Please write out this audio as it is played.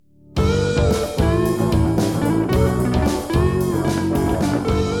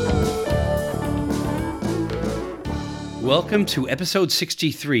Welcome to episode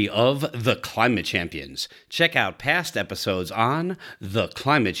 63 of The Climate Champions. Check out past episodes on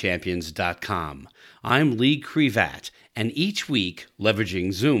theclimatechampions.com. I'm Lee Crevat, and each week,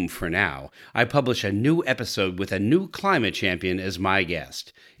 leveraging Zoom for now, I publish a new episode with a new climate champion as my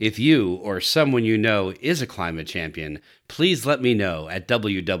guest. If you or someone you know is a climate champion, please let me know at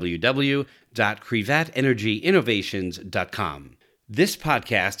www.crevatenergyinnovations.com. This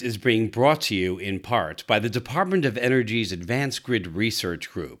podcast is being brought to you in part by the Department of Energy's Advanced Grid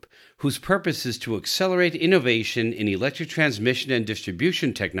Research Group, whose purpose is to accelerate innovation in electric transmission and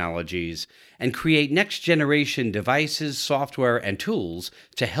distribution technologies and create next-generation devices, software, and tools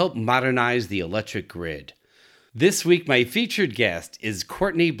to help modernize the electric grid. This week, my featured guest is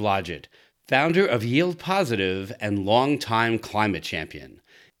Courtney Blodgett, founder of Yield Positive and longtime climate champion.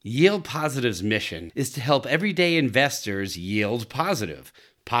 Yield Positive's mission is to help everyday investors yield positive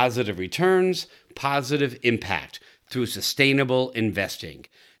returns, positive impact through sustainable investing.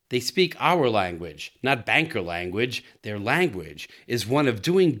 They speak our language, not banker language. Their language is one of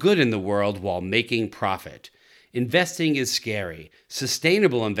doing good in the world while making profit. Investing is scary.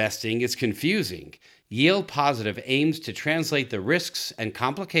 Sustainable investing is confusing. Yield Positive aims to translate the risks and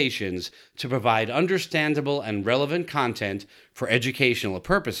complications to provide understandable and relevant content for educational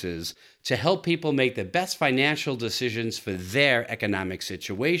purposes to help people make the best financial decisions for their economic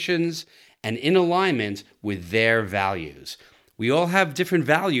situations and in alignment with their values. We all have different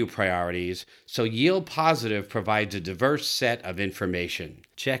value priorities, so Yield Positive provides a diverse set of information.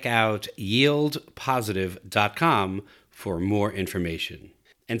 Check out yieldpositive.com for more information.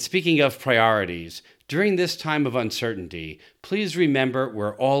 And speaking of priorities, during this time of uncertainty, please remember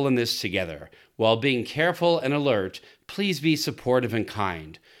we're all in this together. While being careful and alert, please be supportive and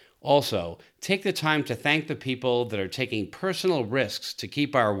kind. Also, take the time to thank the people that are taking personal risks to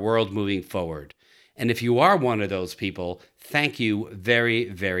keep our world moving forward. And if you are one of those people, thank you very,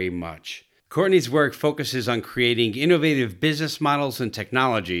 very much. Courtney's work focuses on creating innovative business models and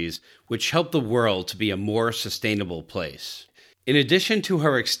technologies which help the world to be a more sustainable place. In addition to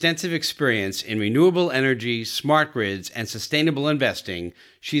her extensive experience in renewable energy, smart grids, and sustainable investing,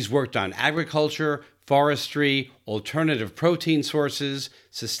 she's worked on agriculture, forestry, alternative protein sources,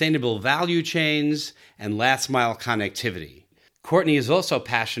 sustainable value chains, and last-mile connectivity. Courtney is also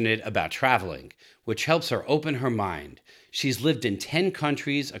passionate about traveling, which helps her open her mind. She's lived in 10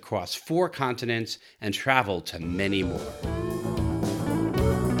 countries across 4 continents and traveled to many more.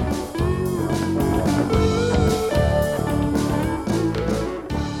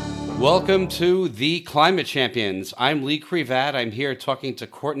 Welcome to The Climate Champions. I'm Lee Crevat. I'm here talking to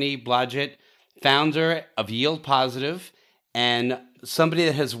Courtney Blodgett, founder of Yield Positive, and somebody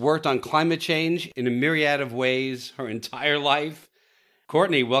that has worked on climate change in a myriad of ways her entire life.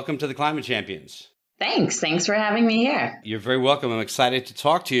 Courtney, welcome to The Climate Champions. Thanks for having me here. You're very welcome. I'm excited to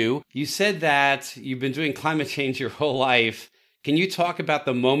talk to you. You said that you've been doing climate change your whole life. Can you talk about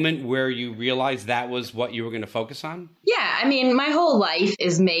the moment where you realized that was what you were going to focus on? Yeah, I mean, my whole life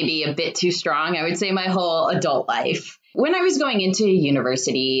is maybe a bit too strong. I would say my whole adult life. When I was going into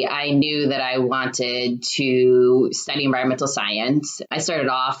university, I knew that I wanted to study environmental science. I started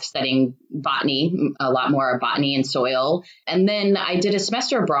off studying botany, a lot more botany and soil. And then I did a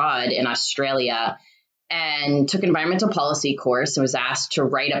semester abroad in Australia and took an environmental policy course and was asked to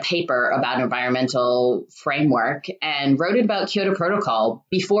write a paper about environmental framework and wrote it about Kyoto Protocol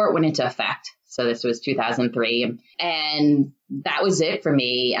before it went into effect. So this was 2003. And that was it for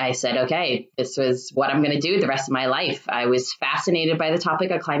me. I said, okay, this was what I'm going to do the rest of my life. I was fascinated by the topic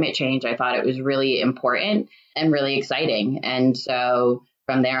of climate change. I thought it was really important and really exciting. And so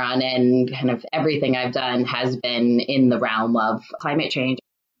from there on in, kind of everything I've done has been in the realm of climate change.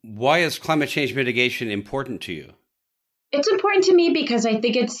 Why is climate change mitigation important to you? It's important to me because I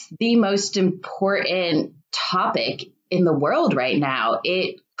think it's the most important topic in the world right now.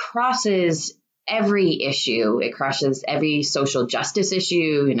 It crosses every issue. It crosses every social justice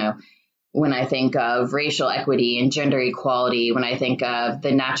issue. You know, when I think of racial equity and gender equality, when I think of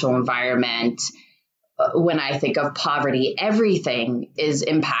the natural environment, when I think of poverty, everything is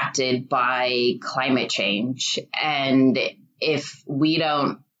impacted by climate change. And if we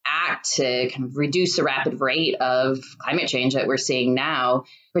don't act to kind of reduce the rapid rate of climate change that we're seeing now,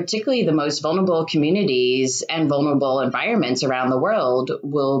 particularly the most vulnerable communities and vulnerable environments around the world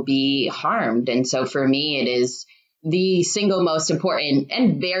will be harmed. And so for me, it is the single most important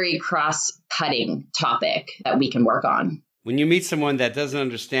and very cross-cutting topic that we can work on. When you meet someone that doesn't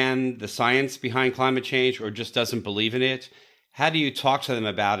understand the science behind climate change or just doesn't believe in it, how do you talk to them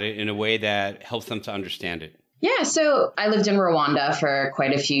about it in a way that helps them to understand it? Yeah, so I lived in Rwanda for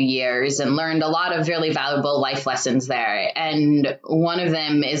quite a few years and learned a lot of really valuable life lessons there. And one of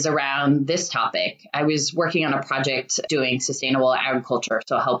them is around this topic. I was working on a project doing sustainable agriculture,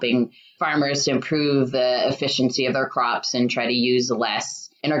 so helping farmers to improve the efficiency of their crops and try to use less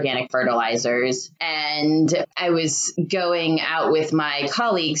inorganic fertilizers. And I was going out with my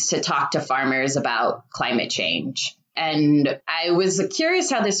colleagues to talk to farmers about climate change. And I was curious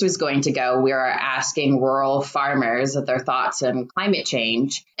how this was going to go. We were asking rural farmers their thoughts on climate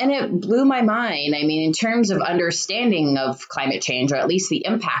change, and it blew my mind. I mean, in terms of understanding of climate change, or at least the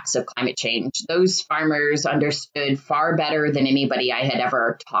impacts of climate change, those farmers understood far better than anybody I had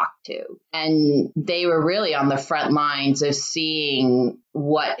ever talked to. And they were really on the front lines of seeing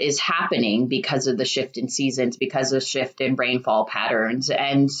what is happening because of the shift in seasons, because of the shift in rainfall patterns.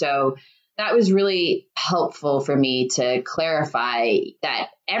 And so that was really helpful for me to clarify that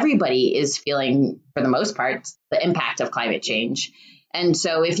everybody is feeling, for the most part, the impact of climate change. And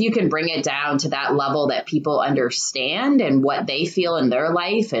so if you can bring it down to that level that people understand and what they feel in their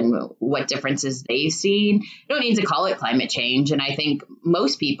life and what differences they've seen, you don't need to call it climate change. And I think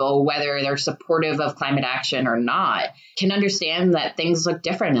most people, whether they're supportive of climate action or not, can understand that things look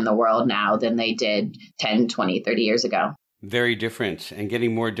different in the world now than they did 10, 20, 30 years ago. Very different, and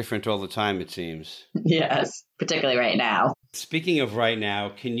getting more different all the time, it seems. Yes, particularly right now. Speaking of right now,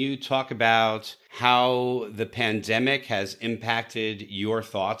 can you talk about how the pandemic has impacted your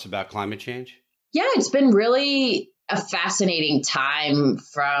thoughts about climate change? Yeah, it's been really a fascinating time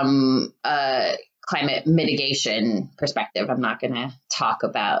from a climate mitigation perspective. I'm not going to talk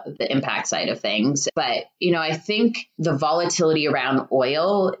about the impact side of things, but, I think the volatility around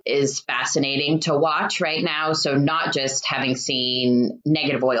oil is fascinating to watch right now. So not just having seen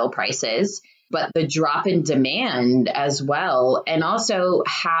negative oil prices, but the drop in demand as well, and also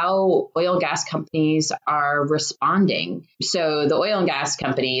how oil and gas companies are responding. So the oil and gas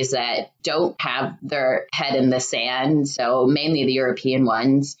companies that don't have their head in the sand, so mainly the European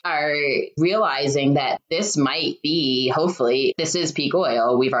ones, are realizing that this might be, hopefully, this is peak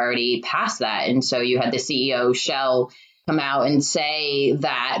oil. We've already passed that. And so you had the CEO Shell come out and say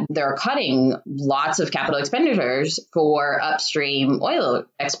that they're cutting lots of capital expenditures for upstream oil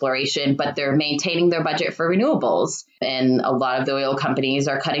exploration, but they're maintaining their budget for renewables. And a lot of the oil companies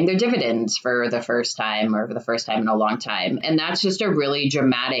are cutting their dividends for the first time, or for the first time in a long time. And that's just a really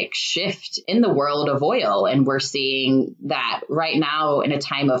dramatic shift in the world of oil. And we're seeing that right now in a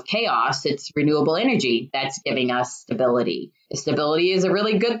time of chaos, it's renewable energy that's giving us stability. Stability is a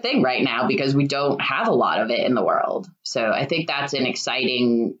really good thing right now because we don't have a lot of it in the world. So I think that's an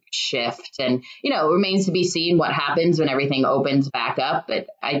exciting shift. And, it remains to be seen what happens when everything opens back up. But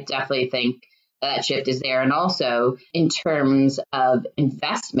I definitely think that shift is there. And also in terms of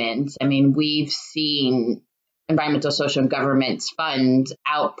investments, I mean, we've seen environmental, social, and governance funds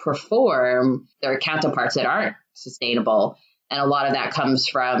outperform their counterparts that aren't sustainable. And a lot of that comes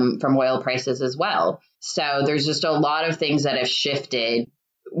from oil prices as well. So there's just a lot of things that have shifted.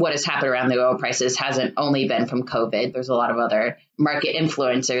 What has happened around the oil prices hasn't only been from COVID. There's a lot of other market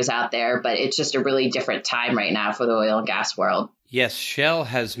influencers out there, but it's just a really different time right now for the oil and gas world. Yes, Shell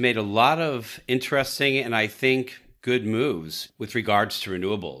has made a lot of interesting and I think good moves with regards to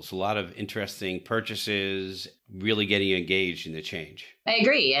renewables. A lot of interesting purchases, really getting engaged in the change. I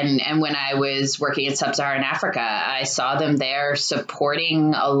agree. And when I was working in sub-Saharan Africa, I saw them there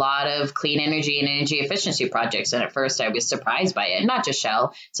supporting a lot of clean energy and energy efficiency projects. And at first I was surprised by it, not just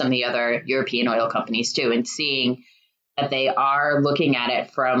Shell, some of the other European oil companies too, and seeing that they are looking at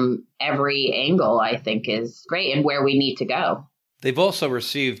it from every angle, I think is great, and where we need to go. They've also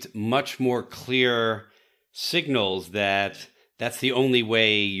received much more clear signals that that's the only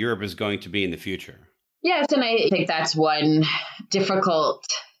way Europe is going to be in the future. Yes, and I think that's one difficult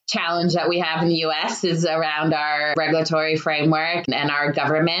challenge that we have in the U.S. is around our regulatory framework and our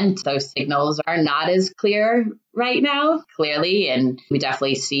government. Those signals are not as clear right now, clearly, and we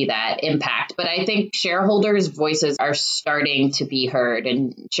definitely see that impact. But I think shareholders' voices are starting to be heard,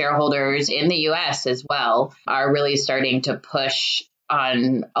 and shareholders in the U.S. as well are really starting to push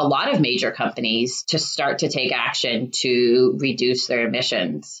on a lot of major companies to start to take action to reduce their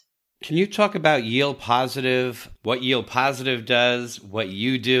emissions. Can you talk about Yield Positive, what Yield Positive does, what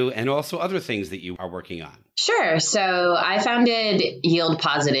you do, and also other things that you are working on? Sure. So I founded Yield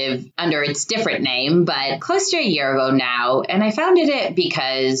Positive under its different name, but close to a year ago now. And I founded it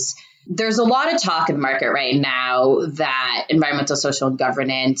because there's a lot of talk in the market right now that environmental, social, and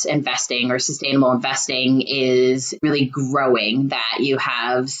governance investing or sustainable investing is really growing, that you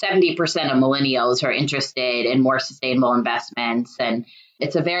have 70% of millennials who are interested in more sustainable investments. And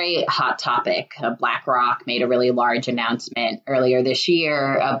It's a very hot topic. BlackRock made a really large announcement earlier this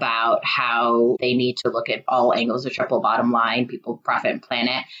year about how they need to look at all angles of triple bottom line, people, profit, and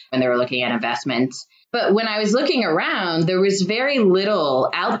planet when they were looking at investments. But when I was looking around, there was very little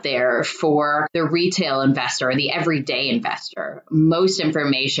out there for the retail investor or the everyday investor. Most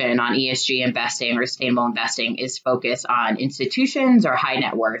information on ESG investing or sustainable investing is focused on institutions or high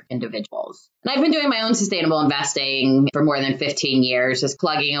net worth individuals. And I've been doing my own sustainable investing for more than 15 years, just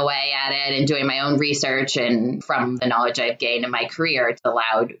plugging away at it and doing my own research. And from the knowledge I've gained in my career, it's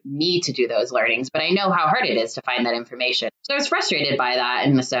allowed me to do those learnings. But I know how hard it is to find that information. So I was frustrated by that.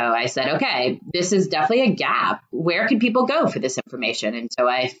 And so I said, okay, this is definitely a gap. Where can people go for this information? And so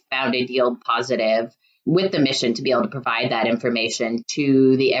I founded Yield Positive with the mission to be able to provide that information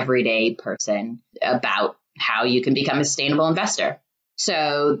to the everyday person about how you can become a sustainable investor.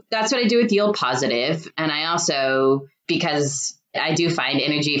 So that's what I do with Yield Positive. And I also, because I do find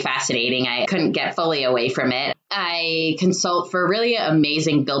energy fascinating, I couldn't get fully away from it. I consult for a really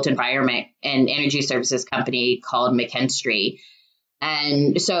amazing built environment and energy services company called McKinstry.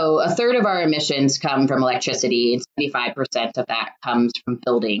 And so a third of our emissions come from electricity and 75% of that comes from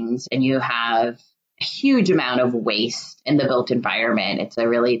buildings. And you have a huge amount of waste in the built environment. It's a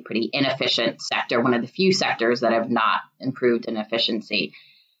really pretty inefficient sector, one of the few sectors that have not improved in efficiency.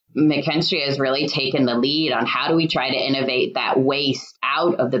 McKinstry has really taken the lead on how do we try to innovate that waste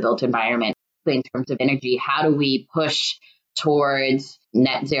out of the built environment in terms of energy. How do we push towards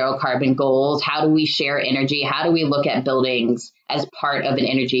net zero carbon goals? How do we share energy? How do we look at buildings as part of an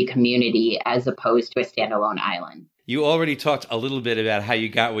energy community as opposed to a standalone island? You already talked a little bit about how you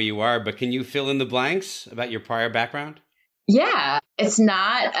got where you are, but can you fill in the blanks about your prior background? Yeah, it's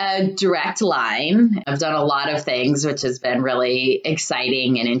not a direct line. I've done a lot of things, which has been really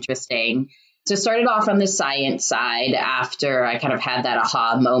exciting and interesting. So started off on the science side. After I kind of had that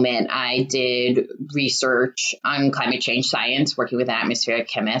aha moment, I did research on climate change science, working with an atmospheric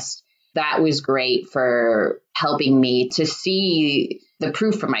chemist. That was great for helping me to see the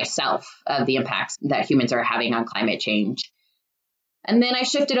proof for myself of the impacts that humans are having on climate change. And then I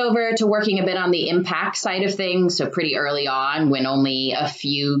shifted over to working a bit on the impact side of things. So pretty early on, when only a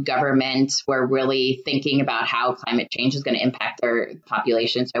few governments were really thinking about how climate change is going to impact their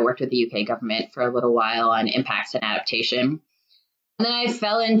population. So I worked with the UK government for a little while on impacts and adaptation. And then I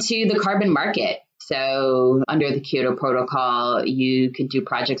fell into the carbon market. So under the Kyoto Protocol, you could do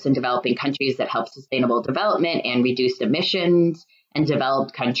projects in developing countries that help sustainable development and reduce emissions. And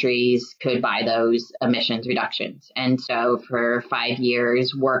developed countries could buy those emissions reductions. And so for 5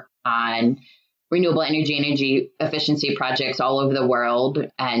 years, worked on renewable energy efficiency projects all over the world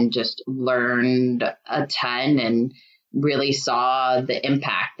and just learned a ton and really saw the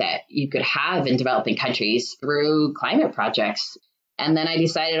impact that you could have in developing countries through climate projects. And then I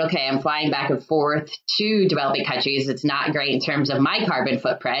decided, okay, I'm flying back and forth to developing countries. It's not great in terms of my carbon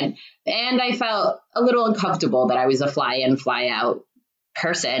footprint. And I felt a little uncomfortable that I was a fly in, fly out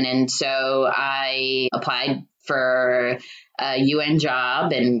person. And so I applied for a UN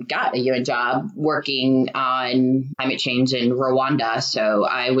job and got a UN job working on climate change in Rwanda. So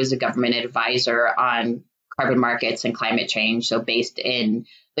I was a government advisor on carbon markets and climate change, so based in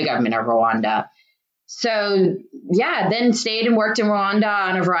the government of Rwanda. So yeah, then stayed and worked in Rwanda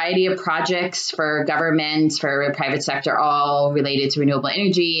on a variety of projects for governments, for the private sector, all related to renewable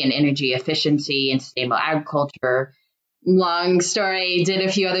energy and energy efficiency and sustainable agriculture. Long story, did a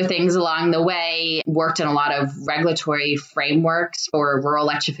few other things along the way, worked on a lot of regulatory frameworks for rural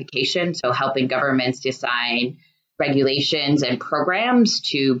electrification, so helping governments design regulations and programs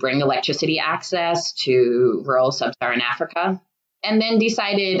to bring electricity access to rural sub-Saharan Africa. And then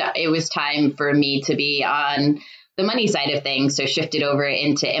decided it was time for me to be on the money side of things. So shifted over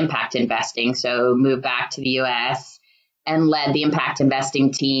into impact investing. So moved back to the US and led the impact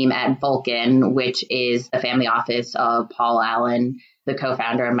investing team at Vulcan, which is the family office of Paul Allen, the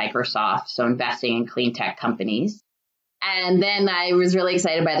co-founder of Microsoft. So investing in clean tech companies. And then I was really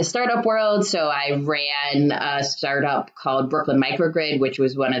excited by the startup world. So I ran a startup called Brooklyn Microgrid, which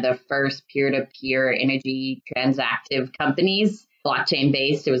was one of the first peer-to-peer energy transactive companies. Blockchain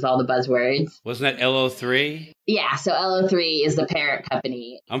based. It was all the buzzwords. Wasn't that LO3? Yeah. So LO3 is the parent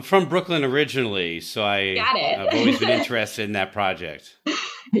company. I'm from Brooklyn originally, so I've always been interested in that project.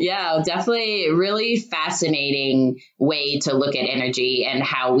 Yeah, definitely really fascinating way to look at energy and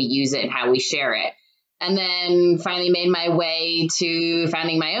how we use it and how we share it. And then finally made my way to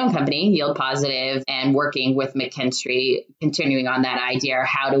founding my own company, Yield Positive, and working with McKinstry, continuing on that idea,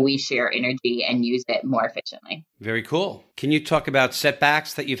 how do we share energy and use it more efficiently? Very cool. Can you talk about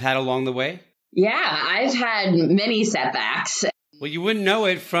setbacks that you've had along the way? Yeah, I've had many setbacks. Well, you wouldn't know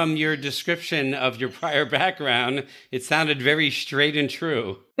it from your description of your prior background. It sounded very straight and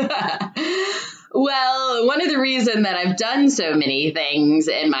true. Well, one of the reasons that I've done so many things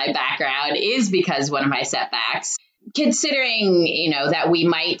in my background is because one of my setbacks, considering, that we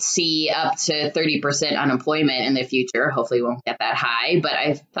might see up to 30% unemployment in the future, hopefully we won't get that high, but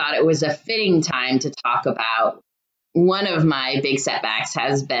I thought it was a fitting time to talk about one of my big setbacks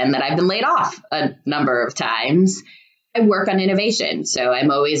has been that I've been laid off a number of times. I work on innovation, so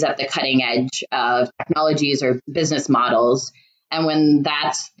I'm always at the cutting edge of technologies or business models. And when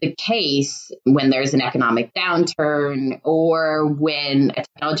that's the case, when there's an economic downturn or when a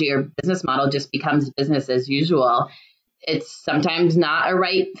technology or business model just becomes business as usual, it's sometimes not a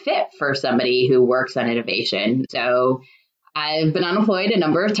right fit for somebody who works on innovation. So I've been unemployed a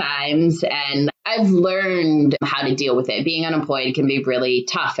number of times and I've learned how to deal with it. Being unemployed can be really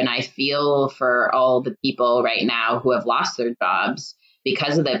tough. And I feel for all the people right now who have lost their jobs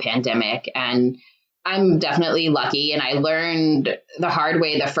because of the pandemic. And I'm definitely lucky, and I learned the hard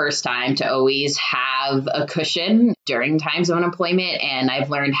way the first time to always have a cushion during times of unemployment, and I've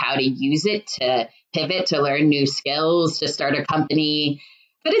learned how to use it to pivot, to learn new skills, to start a company.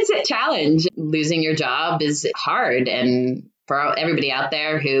 But it's a challenge. Losing your job is hard, and for everybody out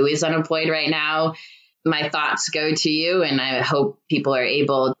there who is unemployed right now, my thoughts go to you, and I hope people are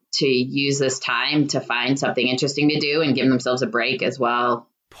able to use this time to find something interesting to do and give themselves a break as well.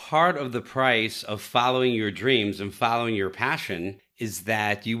 Part of the price of following your dreams and following your passion is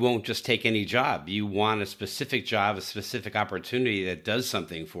that you won't just take any job. You want a specific job, a specific opportunity that does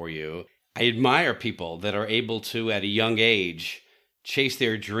something for you. I admire people that are able to, at a young age, chase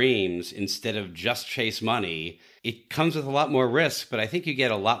their dreams instead of just chase money. It comes with a lot more risk, but I think you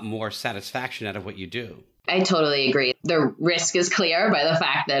get a lot more satisfaction out of what you do. I totally agree. The risk is clear by the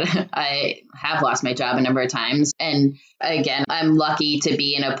fact that I have lost my job a number of times. And again, I'm lucky to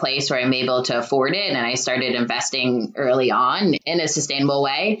be in a place where I'm able to afford it. And I started investing early on in a sustainable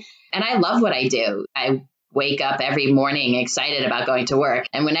way. And I love what I do. I wake up every morning excited about going to work.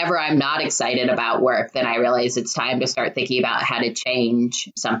 And whenever I'm not excited about work, then I realize it's time to start thinking about how to change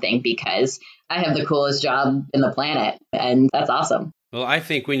something because I have the coolest job in the planet. And that's awesome. Well, I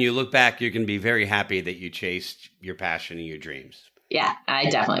think when you look back, you're going to be very happy that you chased your passion and your dreams. Yeah, I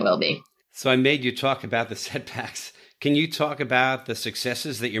definitely will be. So I made you talk about the setbacks. Can you talk about the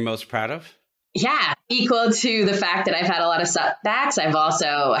successes that you're most proud of? Yeah, equal to the fact that I've had a lot of setbacks, I've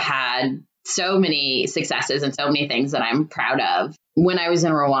also had so many successes and so many things that I'm proud of. When I was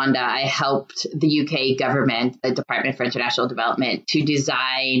in Rwanda, I helped the UK government, the Department for International Development, to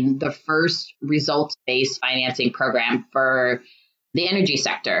design the first results-based financing program for the energy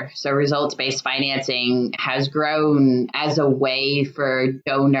sector. So results-based financing has grown as a way for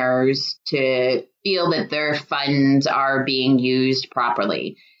donors to feel that their funds are being used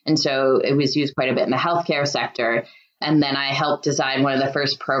properly. And so it was used quite a bit in the healthcare sector. And then I helped design one of the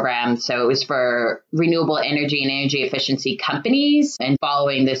first programs. So it was for renewable energy and energy efficiency companies. And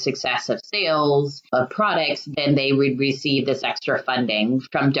following the success of sales of products, then they would receive this extra funding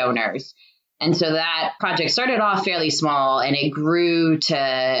from donors. And so that project started off fairly small and it grew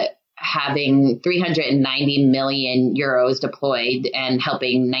to having 390 million euros deployed and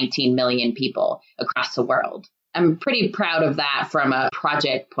helping 19 million people across the world. I'm pretty proud of that from a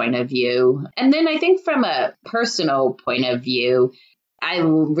project point of view. And then I think from a personal point of view, I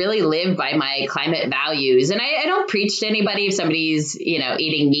really live by my climate values. And I don't preach to anybody. If somebody's,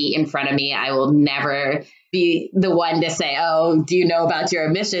 eating meat in front of me, I will never be the one to say, oh, do you know about your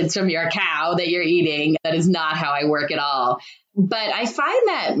emissions from your cow that you're eating? That is not how I work at all. But I find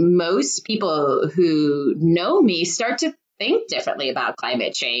that most people who know me start to think differently about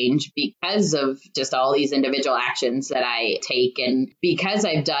climate change because of just all these individual actions that I take. And because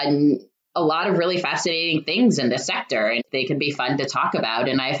I've done a lot of really fascinating things in this sector, and they can be fun to talk about.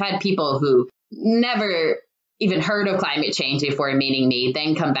 And I've had people who never even heard of climate change before meeting me,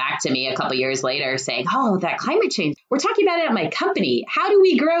 then come back to me a couple years later saying, oh, that climate change, we're talking about it at my company. How do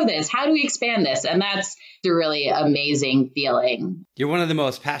we grow this? How do we expand this? And that's a really amazing feeling. You're one of the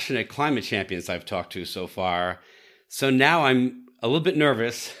most passionate climate champions I've talked to so far. So now I'm a little bit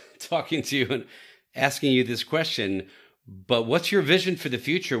nervous talking to you and asking you this question, but what's your vision for the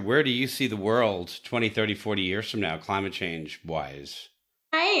future? Where do you see the world 20, 30, 40 years from now, climate change wise?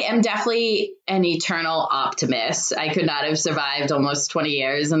 I am definitely an eternal optimist. I could not have survived almost 20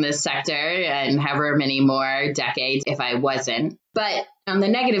 years in this sector and however many more decades if I wasn't. But on the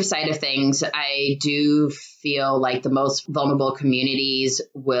negative side of things, I do feel like the most vulnerable communities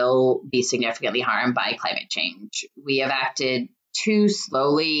will be significantly harmed by climate change. We have acted too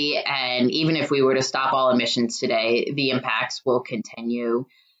slowly. And even if we were to stop all emissions today, the impacts will continue.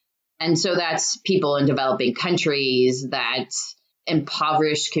 And so that's people in developing countries, that's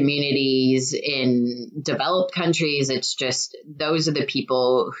impoverished communities in developed countries. It's just those are the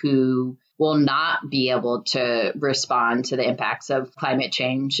people who will not be able to respond to the impacts of climate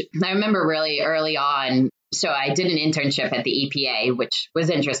change. I remember really early on, so I did an internship at the EPA, which was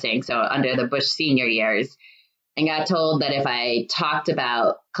interesting. So under the Bush senior years, and got told that if I talked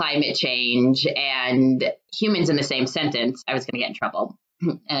about climate change and humans in the same sentence, I was going to get in trouble.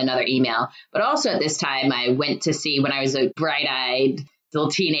 And another email. But also at this time, I went to see, when I was a bright-eyed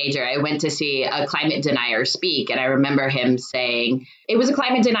little teenager, I went to see a climate denier speak. And I remember him saying, it was a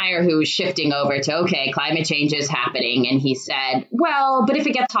climate denier who was shifting over to, okay, climate change is happening. And he said, well, but if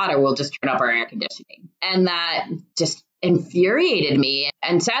it gets hotter, we'll just turn up our air conditioning. And that just infuriated me.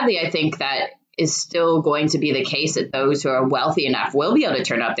 And sadly, I think that is still going to be the case that those who are wealthy enough will be able to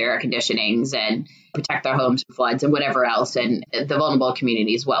turn up their air conditionings and protect their homes from floods and whatever else, and the vulnerable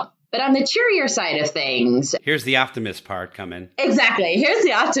communities will. But on the cheerier side of things, here's the optimist part coming. Exactly. Here's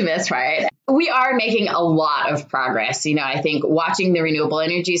the optimist part. We are making a lot of progress. I think watching the renewable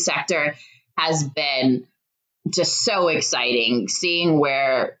energy sector has been just so exciting, seeing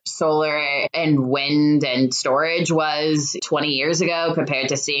where solar and wind and storage was 20 years ago compared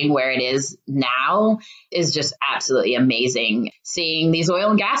to seeing where it is now is just absolutely amazing. Seeing these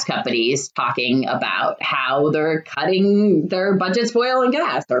oil and gas companies talking about how they're cutting their budgets for oil and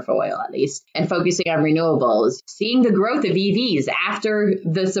gas, or for oil at least, and focusing on renewables. Seeing the growth of EVs after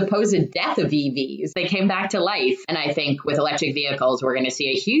the supposed death of EVs. They came back to life. And I think with electric vehicles, we're going to see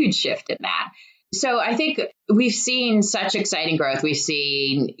a huge shift in that. So I think we've seen such exciting growth. We've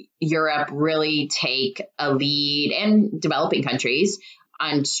seen Europe really take a lead, and developing countries,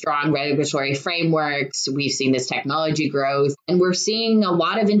 on strong regulatory frameworks. We've seen this technology growth, and we're seeing a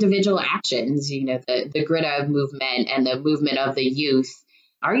lot of individual actions, the Greta movement and the movement of the youth.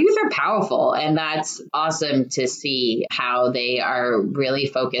 Our youth are powerful, and that's awesome to see how they are really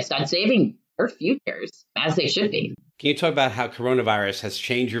focused on saving their futures, as they should be. Can you talk about how coronavirus has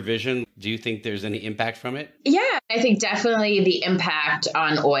changed your vision? Do you think there's any impact from it? Yeah, I think definitely the impact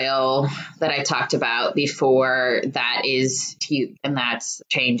on oil that I talked about before, that is huge. And that's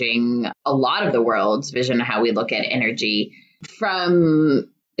changing a lot of the world's vision of how we look at energy.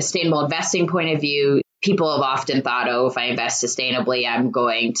 From a sustainable investing point of view, people have often thought, if I invest sustainably, I'm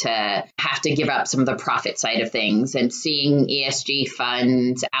going to have to give up some of the profit side of things. And seeing ESG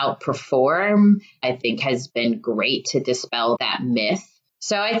funds outperform, I think, has been great to dispel that myth.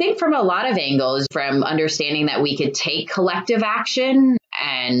 So I think from a lot of angles, from understanding that we could take collective action,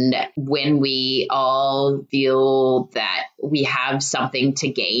 and when we all feel that we have something to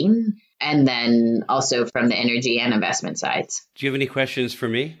gain, and then also from the energy and investment sides. Do you have any questions for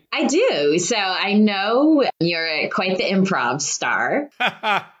me? I do. So I know you're quite the improv star,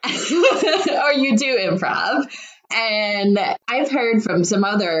 or you do improv. And I've heard from some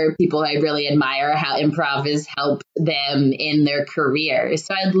other people I really admire how improv has helped them in their careers.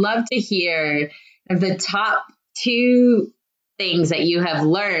 So I'd love to hear the top 2 things that you have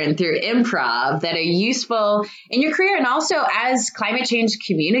learned through improv that are useful in your career, and also as climate change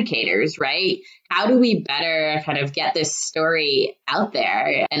communicators, right? How do we better kind of get this story out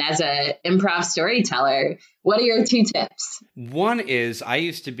there? And as an improv storyteller, what are your 2 tips? One is, I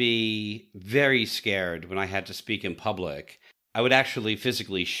used to be very scared when I had to speak in public. I would actually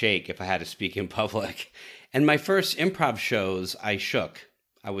physically shake if I had to speak in public. And my first improv shows, I shook.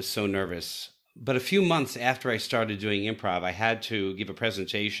 I was so nervous. But a few months after I started doing improv, I had to give a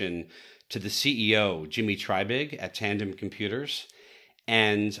presentation to the CEO, Jimmy Trybig, at Tandem Computers.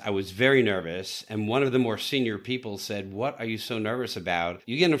 And I was very nervous. And one of the more senior people said, "What are you so nervous about?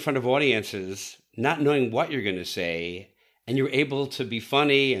 You get in front of audiences not knowing what you're going to say, and you're able to be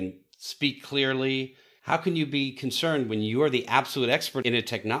funny and speak clearly. How can you be concerned when you're the absolute expert in a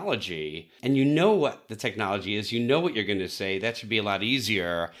technology and you know what the technology is, you know what you're going to say? That should be a lot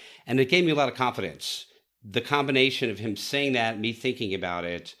easier." And it gave me a lot of confidence. The combination of him saying that, me thinking about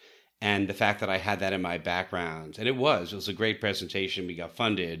it, and the fact that I had that in my background. And it was a great presentation. We got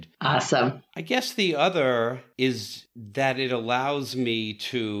funded. Awesome. I guess the other is that it allows me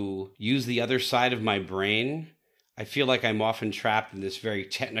to use the other side of my brain. I feel like I'm often trapped in this very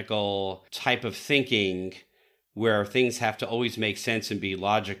technical type of thinking where things have to always make sense and be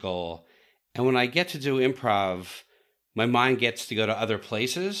logical. And when I get to do improv, my mind gets to go to other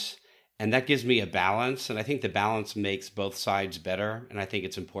places, and that gives me a balance. And I think the balance makes both sides better. And I think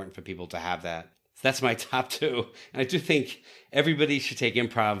it's important for people to have that. So that's my top 2. And I do think everybody should take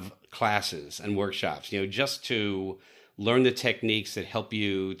improv classes and workshops, just to learn the techniques that help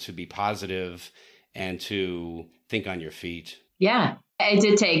you to be positive and to think on your feet. Yeah. I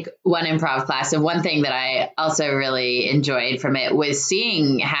did take one improv class, and one thing that I also really enjoyed from it was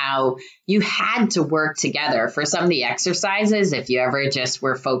seeing how you had to work together for some of the exercises. If you ever just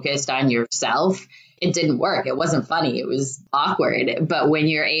were focused on yourself, it didn't work. It wasn't funny. It was awkward. But when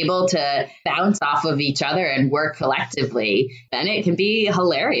you're able to bounce off of each other and work collectively, then it can be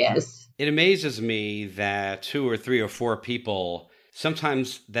hilarious. It amazes me that 2 or 3 or 4 people,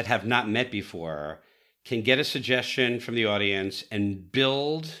 sometimes that have not met before, can get a suggestion from the audience and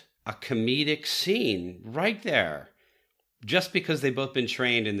build a comedic scene right there, just because they've both been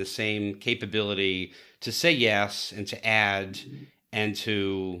trained in the same capability to say yes and to add and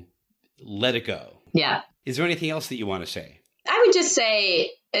to let it go. Yeah. Is there anything else that you want to say? I would just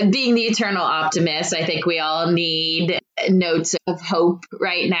say, being the eternal optimist, I think we all need notes of hope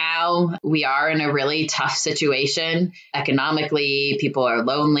right now. We are in a really tough situation. Economically, people are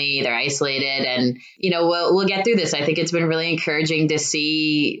lonely, they're isolated, and, we'll get through this. I think it's been really encouraging to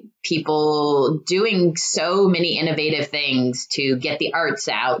see people doing so many innovative things to get the arts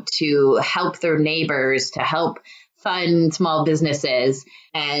out, to help their neighbors, to help fund small businesses.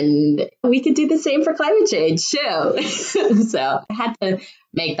 And we could do the same for climate change too. So I had to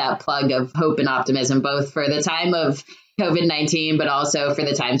make that plug of hope and optimism, both for the time of COVID-19, but also for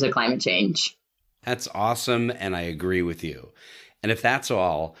the times of climate change. That's awesome. And I agree with you. And if that's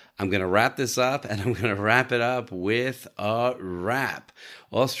all, I'm going to wrap this up, and I'm going to wrap it up with a rap.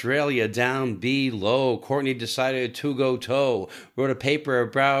 Australia down below. Courtney decided to go toe. Wrote a paper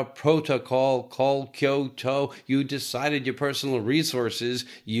about protocol called Kyoto. You decided your personal resources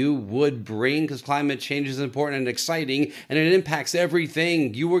you would bring, because climate change is important and exciting, and it impacts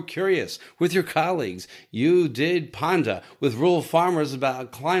everything. You were curious with your colleagues. You did ponder with rural farmers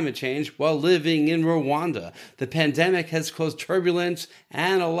about climate change while living in Rwanda. The pandemic has caused turbulence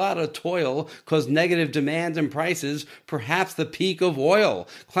and a lot of toil, caused negative demand and prices, perhaps the peak of oil.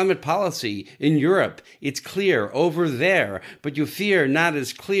 Climate policy in Europe, it's clear over there, but you fear not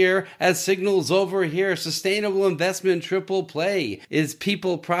as clear as signals over here. Sustainable investment triple play is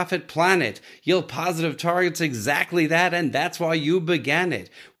people, profit, planet. Yield positive targets, exactly that, and that's why you began it.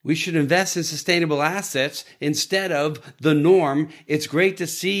 We should invest in sustainable assets instead of the norm. It's great to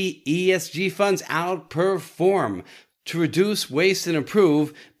see ESG funds outperform. To reduce waste and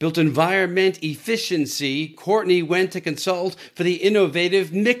improve built environment efficiency, Courtney went to consult for the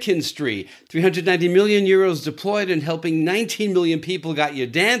innovative McKinstry. 390 million euros deployed and helping 19 million people got you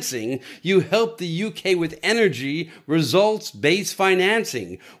dancing. You helped the UK with energy results-based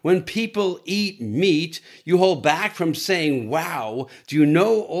financing. When people eat meat, you hold back from saying, wow, do you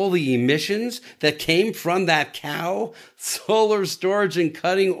know all the emissions that came from that cow? Solar storage and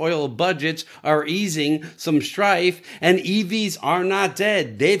cutting oil budgets are easing some strife, and EVs are not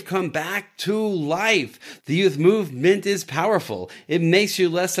dead. They've come back to life. The youth movement is powerful. It makes you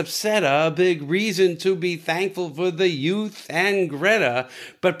less upset. A big reason to be thankful for the youth and Greta.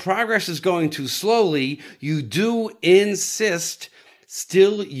 But progress is going too slowly. You do insist.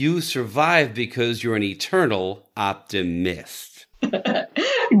 Still, you survive because you're an eternal optimist.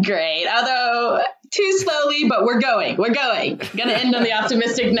 Great. Although too slowly, but we're going. Gonna end on the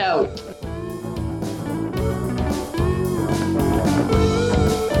optimistic note.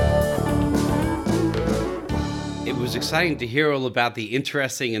 It was exciting to hear all about the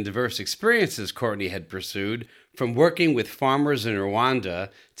interesting and diverse experiences Courtney had pursued, from working with farmers in Rwanda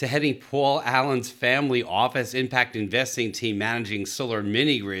to heading Paul Allen's family office impact investing team managing solar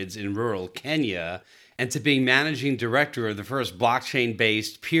mini-grids in rural Kenya, and to being managing director of the first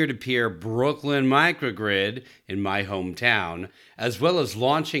blockchain-based peer-to-peer Brooklyn microgrid in my hometown, as well as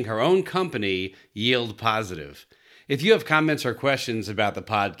launching her own company, Yield Positive. If you have comments or questions about the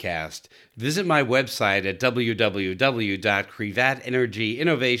podcast, visit my website at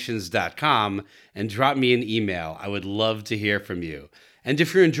www.crevatenergyinnovations.com and drop me an email. I would love to hear from you. And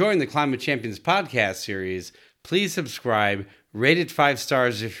if you're enjoying the Climate Champions podcast series, please subscribe, rate it 5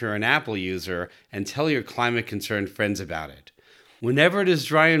 stars if you're an Apple user, and tell your climate-concerned friends about it. Whenever it is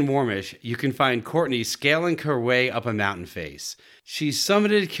dry and warmish, you can find Courtney scaling her way up a mountain face. She's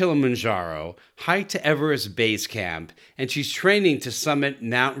summited Kilimanjaro, hiked to Everest Base Camp, and she's training to summit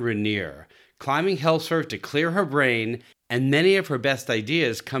Mount Rainier. Climbing helps her to clear her brain, and many of her best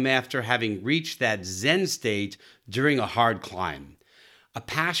ideas come after having reached that Zen state during a hard climb. A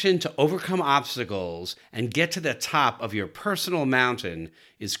passion to overcome obstacles and get to the top of your personal mountain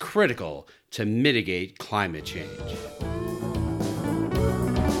is critical to mitigate climate change.